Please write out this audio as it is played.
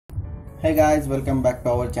Hey guys, welcome back to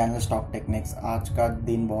our channel stock techniques. आज का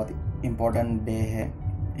दिन बहुत इम्पोर्टेंट डे है,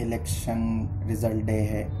 इलेक्शन रिजल्ट डे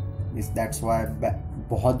है। दैट्स वाई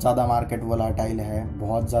बहुत ज़्यादा मार्केट वोलाटाइल है,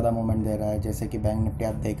 बहुत ज़्यादा मूवमेंट दे रहा है। जैसे कि बैंक निफ्टी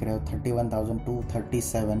आप देख रहे हो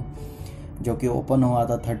 31,237, जो कि ओपन हुआ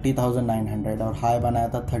था 30,900 और हाई बनाया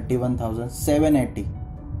था 31,780,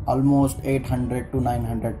 ऑलमोस्ट 800 to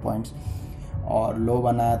 900 पॉइंट्स, और लो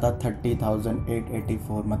बनाया था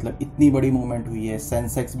 30,884। मतलब इतनी बड़ी मूवमेंट हुई है।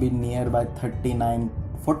 सेंसेक्स भी नियर बाय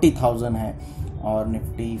 40,000 है और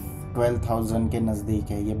निफ्टी 12,000 के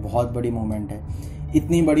नज़दीक है। ये बहुत बड़ी मूवमेंट है।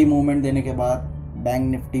 इतनी बड़ी मूवमेंट देने के बाद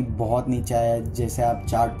बैंक निफ्टी बहुत नीचे आया है। जैसे आप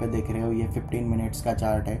चार्ट पे देख रहे हो, ये 15 मिनट्स का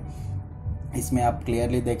चार्ट है। इसमें आप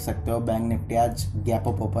क्लियरली देख सकते हो बैंक निफ्टी आज गैप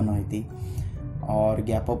अप ओपन हुई थी और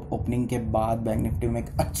गैप अप ओपनिंग के बाद बैंक निफ्टी में एक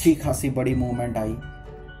अच्छी खासी बड़ी मूवमेंट आई।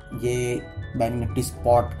 ये बैंक निफ्टी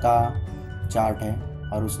स्पॉट का चार्ट है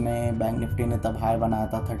और उसमें बैंक निफ्टी ने तब हाई बनाया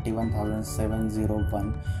था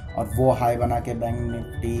 31,701 और वो हाई बना के बैंक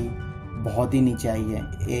निफ्टी बहुत ही नीचे आई है।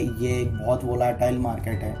 ये एक बहुत वोलाटाइल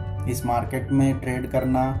मार्केट है। इस मार्केट में ट्रेड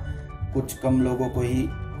करना कुछ कम लोगों को ही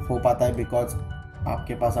हो पाता है, बिकॉज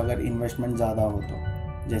आपके पास अगर इन्वेस्टमेंट ज़्यादा हो तो।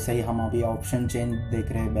 जैसे ही हम अभी ऑप्शन चेंज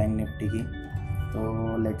देख रहे हैं बैंक निफ्टी की,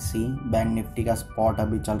 तो लेट्स सी। बैंक निफ्टी का स्पॉट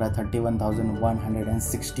अभी चल रहा है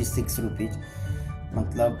 31,166 रुपीज़।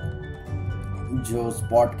 मतलब जो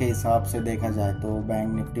स्पॉट के हिसाब से देखा जाए तो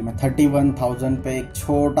बैंक निफ्टी में 31,000 पे एक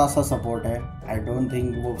छोटा सा सपोर्ट है। आई डोंट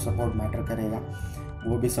थिंक वो सपोर्ट मैटर करेगा,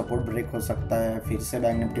 वो भी सपोर्ट ब्रेक हो सकता है। फिर से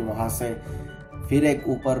बैंक निफ्टी वहाँ से फिर एक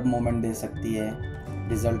ऊपर मोमेंट दे सकती है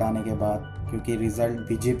रिज़ल्ट आने के बाद, क्योंकि रिज़ल्ट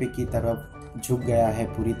बीजेपी की तरफ झुक गया है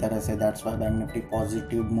पूरी तरह से। That's why bank Nifty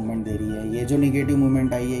positive movement दे रही है। ये जो नेगेटिव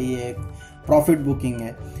मूवमेंट आई है, ये एक प्रॉफिट बुकिंग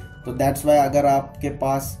है। तो दैट्स वाई अगर आपके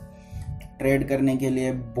पास ट्रेड करने के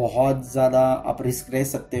लिए बहुत ज़्यादा आप रिस्क ले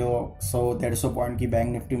सकते हो, 100-150 पॉइंट की बैंक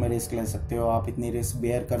निफ्टी में रिस्क ले सकते हो, आप इतनी रिस्क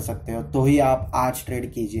बेयर कर सकते हो, तो ही आप आज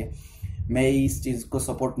ट्रेड कीजिए। मैं इस चीज़ को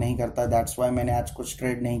सपोर्ट नहीं करता, दैट्स वाई मैंने आज कुछ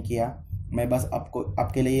ट्रेड नहीं किया। मैं बस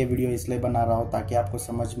आपके लिए ये वीडियो इसलिए बना रहा हूँ ताकि आपको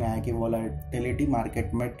समझ में आए कि वोलेटिलिटी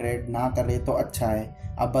मार्केट में ट्रेड ना करे तो अच्छा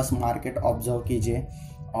है। आप बस मार्केट ऑब्जर्व कीजिए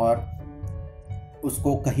और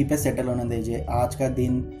उसको कहीं पे सेटल होने दीजिए। आज का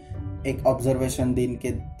दिन एक ऑब्जर्वेशन दिन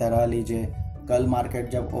के तरह लीजिए। कल मार्केट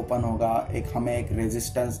जब ओपन होगा, हमें एक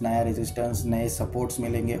नया रेजिस्टेंस, नए सपोर्ट्स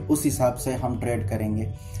मिलेंगे, उस हिसाब से हम ट्रेड करेंगे।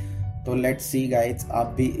 तो लेट्स सी गाइस, आप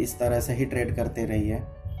भी इस तरह से ही ट्रेड करते रहिए।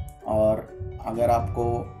 और अगर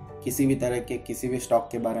आपको किसी भी तरह के किसी भी स्टॉक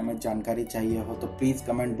के बारे में जानकारी चाहिए हो तो प्लीज़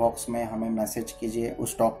कमेंट बॉक्स में हमें मैसेज कीजिए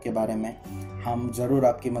उस स्टॉक के बारे में। हम ज़रूर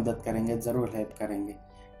आपकी मदद करेंगे, ज़रूर हेल्प करेंगे।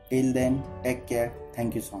 Till then, take care,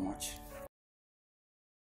 thank you so much.